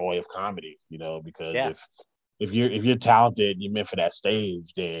just the joy of comedy, because Yeah. if you're talented and you're meant for that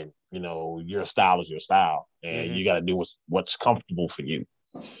stage, then your style is your style, and Mm-hmm. you got to do what's comfortable for you.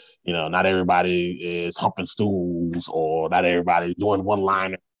 Not everybody is humping stools, or not everybody's doing one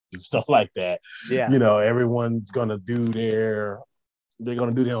liner and stuff like that. Yeah. Everyone's gonna do they're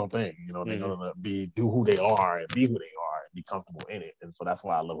gonna do their own thing. They're Mm-hmm. gonna do who they are and be who they are and be comfortable in it. And so that's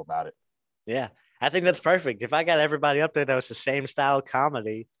what I love about it. Yeah. I think that's perfect. If I got everybody up there that was the same style of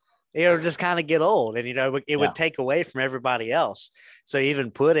comedy, it would just kind of get old and, it Yeah. would take away from everybody else. So even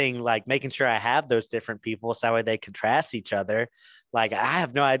putting like making sure I have those different people so that way they contrast each other. Like I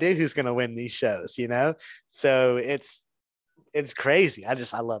have no idea who's going to win these shows. So it's crazy. I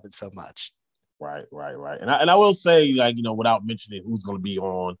love it so much. Right, right, right. And I will say, like, without mentioning who's going to be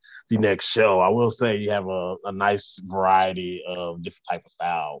on the next show, I will say you have a nice variety of different type of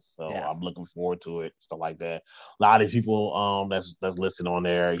styles. So Yeah. I'm looking forward to it, stuff like that. A lot of people that's listed on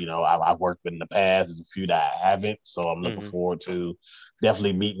there, I've worked with in the past. There's a few that I haven't, so I'm looking Mm-hmm. forward to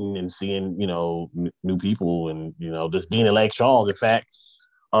definitely meeting and seeing, new people and just being in Lake Charles. In fact,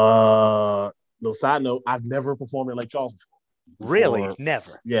 no side note, I've never performed in Lake Charles Really? before.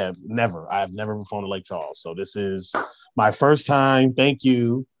 Never. Yeah, never. I've never performed in Lake Charles. So this is my first time. Thank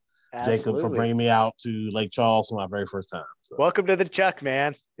you, Jacob, for Absolutely. bringing me out to Lake Charles for my very first time. So. Welcome to the Chuck,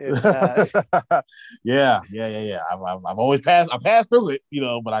 man. It's Yeah, yeah, yeah, yeah. I've always passed. I passed through it,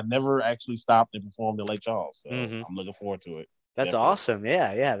 but I never actually stopped and performed in Lake Charles. So Mhm. I'm looking forward to it. That's Definitely. awesome.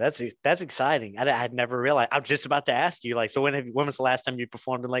 Yeah, yeah. That's exciting. I'd never realized. I'm just about to ask you, like, so when was the last time you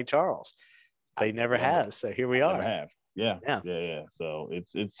performed in Lake Charles? they never have. So here we Never are. have. Yeah, Yeah. yeah, yeah. So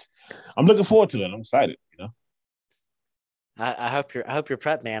it's. I'm looking forward to it. I'm excited. I hope you're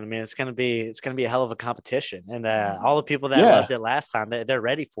prepped, man. I mean, it's gonna be a hell of a competition, and all the people that Yeah, loved it last time, they're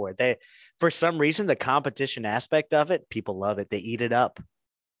ready for it. They, for some reason, the competition aspect of it, people love it. They eat it up.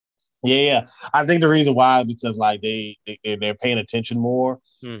 yeah, yeah. I think the reason why is because like they're paying attention more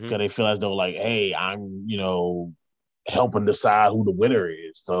Hmm. because they feel as though like, hey, I'm helping decide who the winner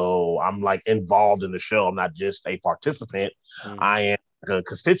is. So I'm like involved in the show. I'm not just a participant. Hmm. I am a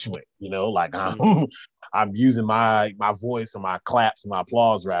constituent. Like Hmm. I'm using my voice and my claps and my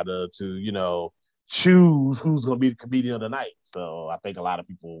applause rather to choose who's going to be the comedian of the night. So I think a lot of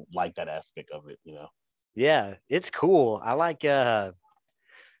people like that aspect of it. Yeah, it's cool. I like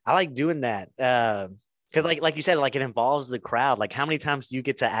doing that. Because like you said, like it involves the crowd. Like how many times do you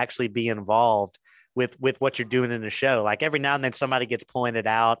get to actually be involved with what you're doing in the show? Like every now and then somebody gets pointed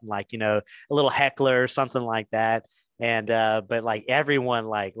out, like, a little heckler or something like that. And but like everyone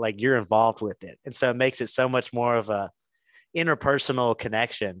like you're involved with it. And so it makes it so much more of a interpersonal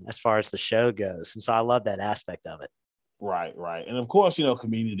connection as far as the show goes. And so I love that aspect of it. Right, right. And of course,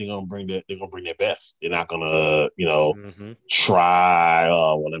 comedians they're gonna bring their best. They're not gonna, Hmm. try,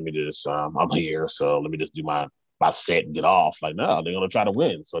 well, let me just I'm here, so let me just do my set and get off. Like, no, they're gonna try to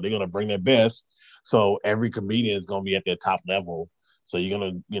win. So they're gonna bring their best. So every comedian is gonna be at their top level. So you're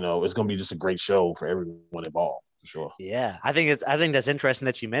gonna, it's gonna be just a great show for everyone involved, for sure. Yeah, I think that's interesting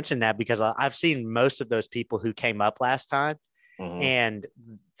that you mentioned that because I've seen most of those people who came up last time, Hmm. and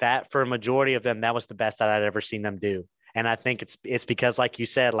that for a majority of them, that was the best that I'd ever seen them do. And I think it's because, like you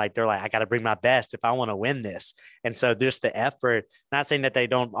said, like they're like, I got to bring my best if I want to win this. And so just the effort, not saying that they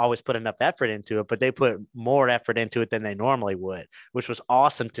don't always put enough effort into it, but they put more effort into it than they normally would, which was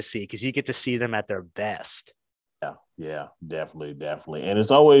awesome to see because you get to see them at their best. Yeah, yeah, definitely, definitely. And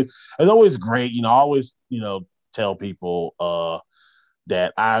it's always great. I always, tell people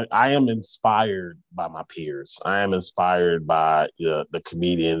that I am inspired by my peers. I am inspired by the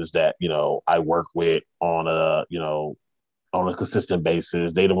comedians that I work with on a consistent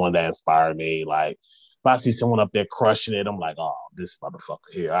basis. They the one that inspire me. Like if I see someone up there crushing it, I'm like, oh, this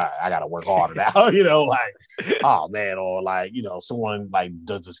motherfucker here, I gotta work harder now. Like, oh man, or like someone like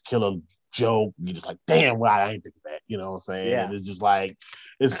does this killer joke, you just like, damn, well, I ain't thinking that. You know what I'm saying? Yeah, And it's just like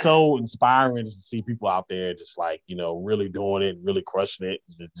it's so inspiring to see people out there just like really doing it, really crushing it.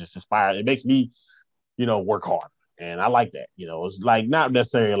 It's just inspiring. It makes me work hard. And I like that. It's like not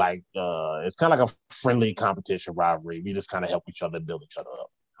necessarily like it's kind of like a friendly competition rivalry. We just kind of help each other build each other up.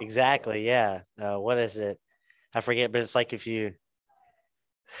 exactly. Yeah. What is it? I forget, but it's like if you,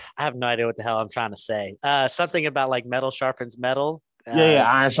 I have no idea what the hell I'm trying to say. Something about like metal sharpens metal. Yeah,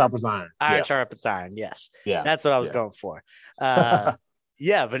 yeah, iron sharpens iron. Iron Yeah, sharpens iron. Yes, yeah, that's what I was yeah. going for. Uh,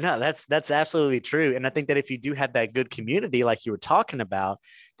 yeah, but no, that's absolutely true. And I think that if you do have that good community, like you were talking about,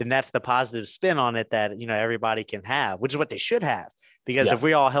 then that's the positive spin on it that everybody can have, which is what they should have. Because Yeah, if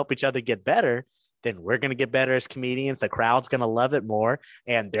we all help each other get better, then we're going to get better as comedians. The crowd's going to love it more,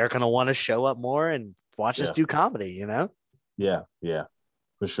 and they're going to want to show up more and watch us yeah, do comedy. yeah, yeah.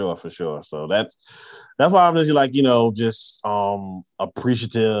 For sure, for sure. So that's why I'm just like, just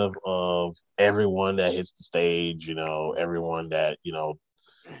appreciative of everyone that hits the stage, everyone that,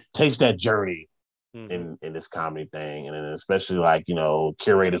 takes that journey Hmm. in this comedy thing. And then especially like,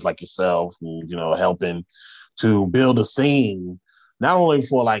 curators like yourself who, helping to build a scene, not only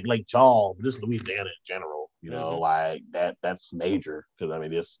for like Lake Charles, but just Louisiana in general, Hmm. like that's major. Cause I mean,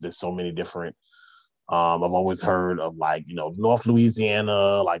 there's so many different I've always heard of like, North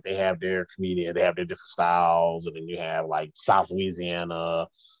Louisiana, like they have their comedian, they have their different styles. And then you have like South Louisiana,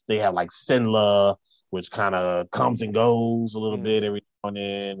 they have like Sinla, which kind of comes and goes a little Hmm. bit every now and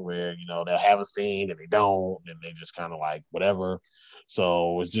then, where, they'll have a scene and they don't, and they just kind of like whatever.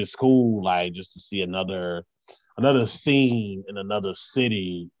 So it's just cool, like just to see another scene in another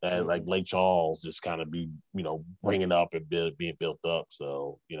city that like Hmm. Lake Charles just kind of be, bringing up and being built up.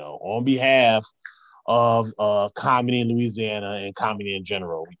 So, on behalf of comedy in Louisiana and comedy in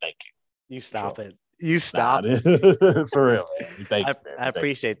general. We thank you. You For sure. stop it. You Nah, stop it. for real, man. We thank I, you, man. I We thank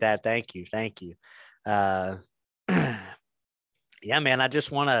appreciate that. Thank you. Thank you. Uh, yeah, man. I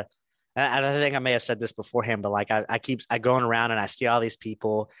just want to. I think I may have said this beforehand, but like I going around and I see all these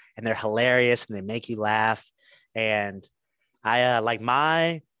people and they're hilarious and they make you laugh. And I like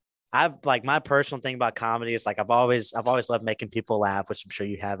my personal thing about comedy is like I've always loved making people laugh, which I'm sure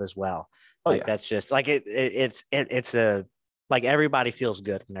you have as well. Oh Like yeah, that's just like it's a like everybody feels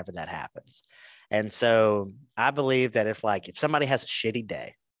good whenever that happens. And so I believe that if somebody has a shitty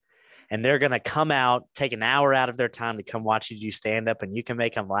day and they're gonna come out, take an hour out of their time to come watch you do stand up, and you can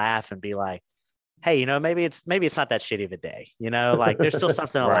make them laugh and be like, hey, maybe it's not that shitty of a day, like there's still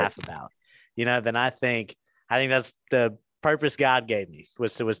something to Right. laugh about, then I think that's the purpose God gave me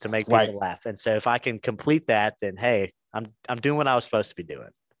was to make Right. people laugh. And so if I can complete that, then hey, I'm doing what I was supposed to be doing.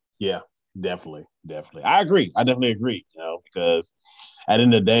 Yeah, definitely. Definitely. I agree. I definitely agree, because at the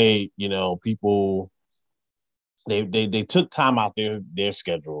end of the day, people they took time out their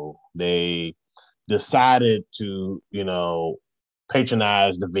schedule. They decided to,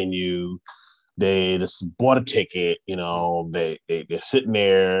 patronize the venue. They just bought a ticket, they're sitting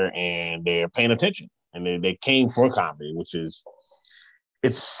there and they're paying attention. And they came for comedy, which is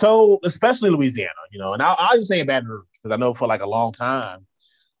it's so, especially Louisiana, and I'll just say in Baton Rouge, because I know for like a long time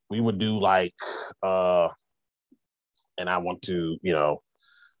we would do like and I want to,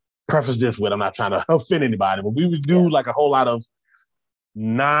 preface this with I'm not trying to offend anybody, but we would do like a whole lot of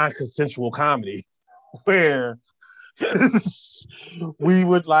non-consensual comedy where we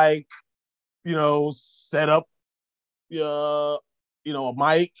would like, set up a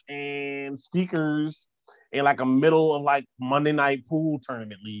mic and speakers in like a middle of like Monday night pool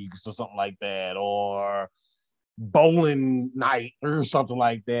tournament leagues or something like that, or bowling night or something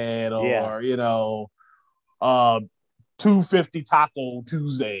like that, Yeah. or uh 250 Taco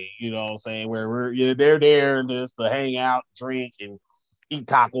Tuesday, what I'm saying, where they're there just to hang out, drink, and eat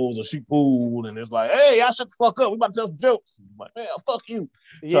tacos or shoot pool, and it's like, hey, y'all shut the fuck up, we about to tell some jokes. I'm like, man, fuck you.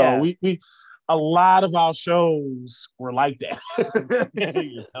 So Yeah. we a lot of our shows were like that,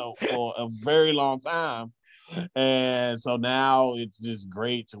 for a very long time. And so now it's just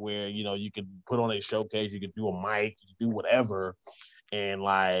great to where, you can put on a showcase, you can do a mic, you can do whatever. And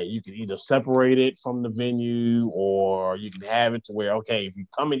like, you can either separate it from the venue or you can have it to where, okay, if you're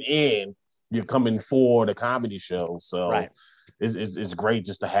coming in, you're coming for the comedy show. So Right. it's great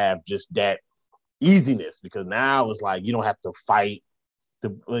just to have just that easiness, because now it's like, you don't have to fight to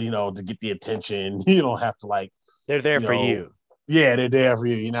get the attention. You don't have to like, They're there you for know, you. yeah, they're there for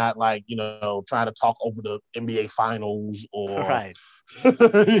you. You're not like, trying to talk over the NBA finals or, Right. or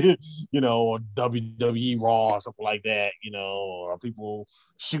WWE Raw or something like that, or people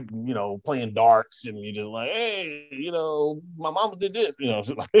shooting, playing darts, and you're just like, hey, my mama did this,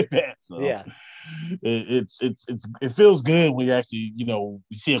 something like that. So Yeah. it feels good when you actually, you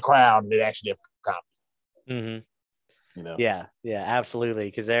see a crowd and it actually comedy. Mm-hmm. You know. Yeah, yeah, absolutely.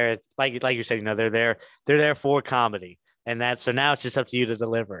 Because they're like you said, they're there for comedy, and that's so now it's just up to you to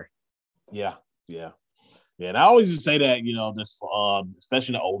deliver. Yeah, yeah, yeah. And I always just say that, this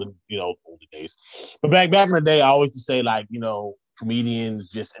especially in the older days. But back in the day, I always just say like, comedians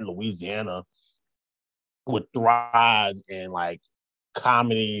just in Louisiana would thrive in like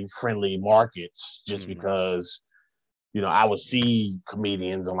comedy friendly markets just because, I would see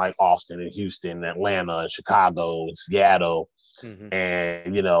comedians in like Austin and Houston, Atlanta, and Chicago, and Seattle, Mm-hmm.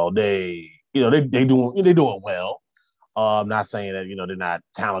 and they doing well. I'm not saying that they're not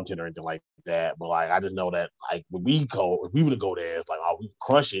talented or anything like that, but like I just know that like when if we were to go there, it's like, oh, we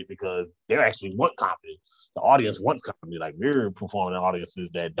crush it because they actually want comedy. The audience wants comedy. Like we're performing in audiences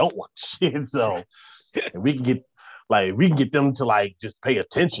that don't want shit. So and we can get them to like just pay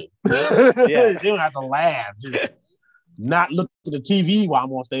attention. Yeah, They don't have to laugh. Just not look at the TV while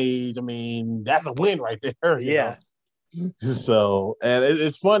I'm on stage. I mean, that's a win right there. yeah. So, and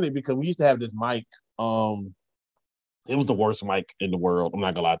it's funny because we used to have this mic. It was the worst mic in the world. I'm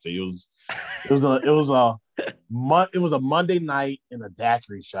not gonna lie to you. It was a Monday night in a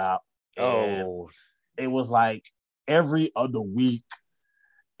daiquiri shop, and Oh, it was like every other week,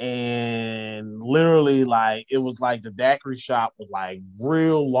 and literally like it was like the daiquiri shop was like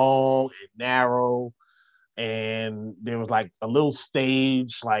real long and narrow, and there was like a little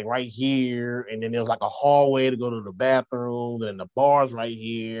stage like right here, and then there was like a hallway to go to the bathroom, and the bar's right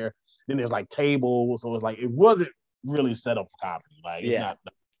here. Then there's like tables, so it's like it wasn't really set up for comedy. Like it's yeah, not.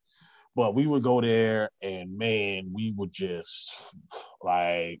 But we would go there, and man, we would just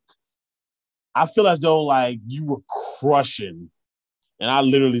like. I feel as though like you were crushing, and I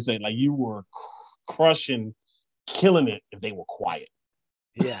literally say like you were crushing, killing it if they were quiet.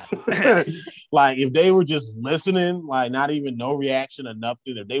 yeah, Like if they were just listening, like not even no reaction or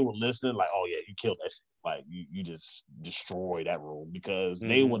nothing. If they were listening, like, oh yeah, you killed that shit. Like you just destroyed that room because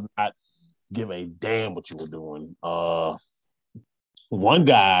they mm-hmm. would not give a damn what you were doing. One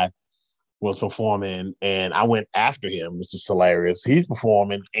guy was performing and I went after him. This is hilarious. He's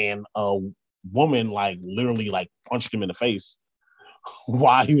performing and a woman like literally like punched him in the face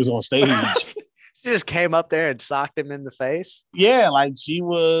while he was on stage. She just came up there and socked him in the face. Yeah, like she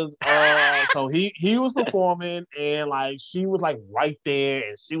was so he was performing and like she was like right there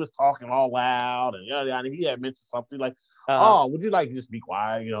and she was talking all loud and he had mentioned something like, oh, would you like just be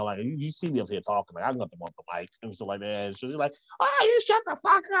quiet? You know, like you see me up here talking, like I'm going to want the mic and stuff like that. And she's like, oh, you shut the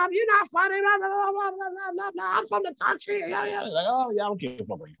fuck up. You're not funny. Blah, blah, blah, blah, blah, blah, blah. I'm from the country. Yeah, yeah. Like, oh, yeah, I don't care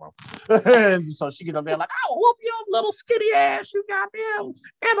where you're from. And so she gets up there like, I'll whoop your little skinny ass. You goddamn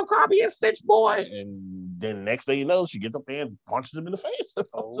Abercrombie and Fitch boy. And then next thing you know, she gets up there and punches him in the face. I'm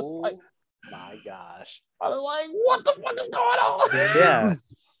just like, my gosh. I was like, what the fuck is going on? Yeah.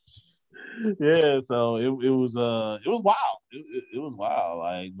 Yeah, so it was wild. It was wild.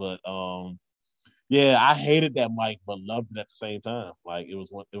 Like, but yeah, I hated that mic, but loved it at the same time. Like it was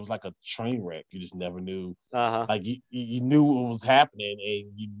like a train wreck. You just never knew. Like you knew what was happening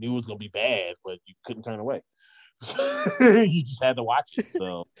and you knew it was gonna be bad, but you couldn't turn away. You just had to watch it.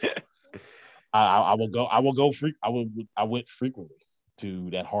 So I went frequently to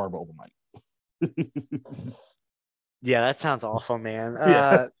that horrible open mic. Yeah, that sounds awful, man.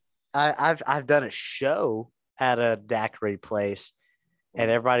 Yeah. I've done a show at a daiquiri place,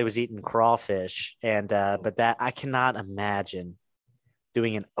 and everybody was eating crawfish, and but that I cannot imagine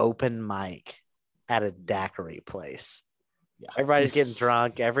doing an open mic at a daiquiri place. Yeah. Everybody's getting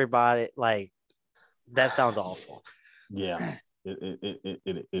drunk. Everybody like that sounds awful. Yeah,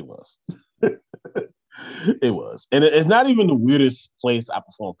 it was. It was, and it's not even the weirdest place I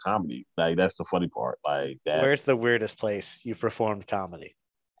perform comedy. Like that's the funny part. Like that. Where's the weirdest place you performed comedy?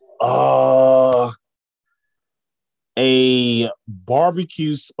 A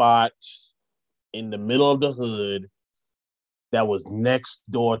barbecue spot in the middle of the hood that was next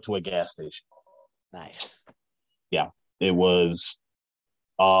door to a gas station. Nice. Yeah, it was.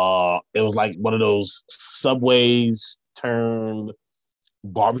 It was like one of those Subways turned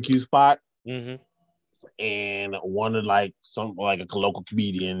barbecue spot. Mm-hmm. And wanted like a local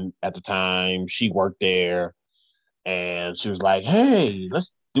comedian at the time. She worked there, and she was like, "Hey,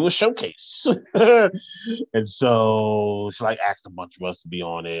 let's do a showcase." And so she like asked a bunch of us to be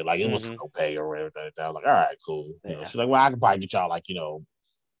on it. Like it was no pay or everything. I was like, "All right, cool." You know, she's like, "Well, I can probably get y'all like I can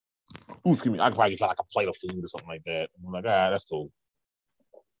probably get y'all like a plate of food or something like that." And I'm like, "All right, that's cool."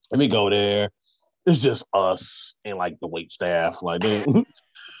 Let me go there. It's just us and like the wait staff. Like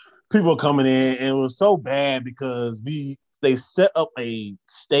people coming in, and it was so bad because they set up a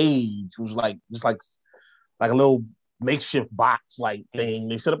stage, which was like just like a little makeshift box like thing.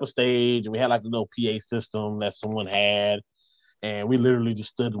 They set up a stage, and we had like a little PA system that someone had, and we literally just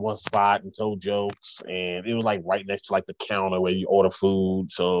stood in one spot and told jokes, and it was like right next to like the counter where you order food,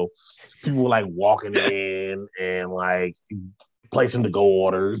 so people were like walking in and like placing the go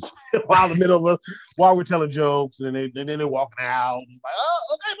orders while we're telling jokes, and then they're walking out. It's like, oh,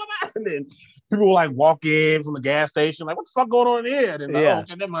 okay, bye-bye. And then people will like walk in from the gas station, like, what the fuck going on in here? And then, oh,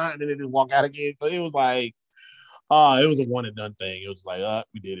 okay, never mind. And then they just walk out again. So it was like, it was a one and done thing. It was like,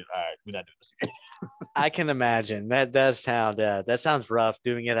 we did it. All right, we're not doing this again. I can imagine that does sound that sounds rough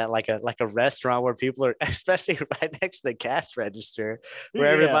doing it at like a restaurant where people are, especially right next to the cash register where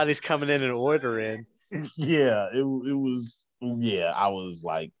everybody's coming in and ordering. Yeah, it was. Yeah, I was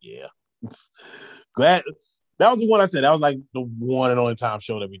like, yeah. Glad that was the one I said. That was like the one and only time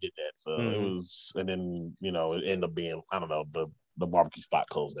show that we did that. So it was, and then it ended up being, I don't know, the barbecue spot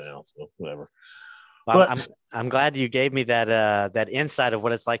closed down. So whatever. Well, I'm glad you gave me that insight of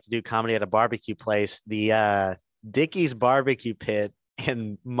what it's like to do comedy at a barbecue place. The Dickey's Barbecue Pit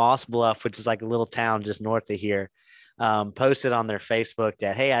in Moss Bluff, which is like a little town just north of here, posted on their Facebook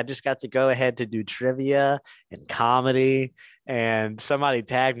that, hey, I just got to go ahead to do trivia and comedy, and somebody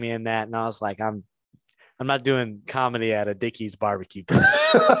tagged me in that, and I was like, I'm not doing comedy at a Dickey's Barbecue Pit.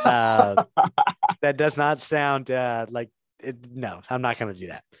 That does not sound like it. No, I'm not going to do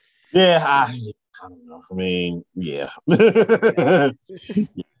that. Yeah, I don't know. I mean, yeah. I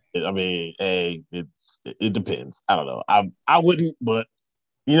mean, hey, it depends. I don't know. I wouldn't, but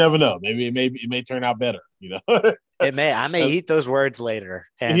you never know. Maybe it may turn out better. It may. I may eat those words later,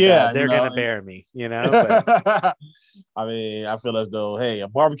 and they're gonna bury me. But. I mean, I feel as though, hey, a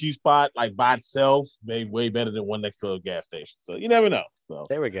barbecue spot like by itself may way better than one next to a gas station. So you never know. So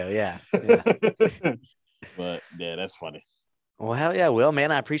there we go. Yeah. But yeah, that's funny. Well, hell yeah, Will,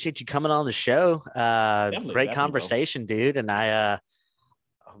 man, I appreciate you coming on the show. Great conversation, dude. And I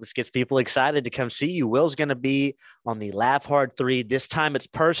hope this gets people excited to come see you. Will's going to be on the Laugh Hard 3. This time it's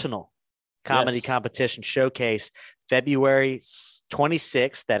personal comedy competition showcase, February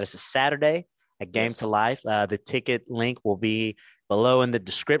 26th. That is a Saturday at Game to Life. The ticket link will be below in the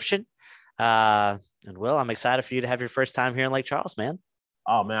description. And Will, I'm excited for you to have your first time here in Lake Charles, man.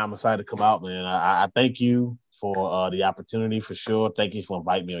 Oh, man, I'm excited to come out, man. I thank you for the opportunity, for sure. Thank you for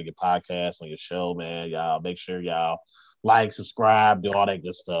inviting me on your podcast, on your show, man. Y'all make sure y'all like, subscribe, do all that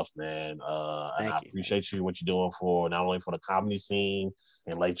good stuff, man. And I Thank you. appreciate you what you're doing for not only for the comedy scene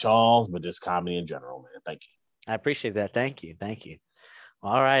in Lake Charles, but just comedy in general, man. Thank you. I appreciate that. Thank you. Thank you.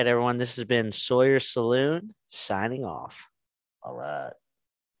 All right, everyone. This has been Sawyer Saloon signing off. All right.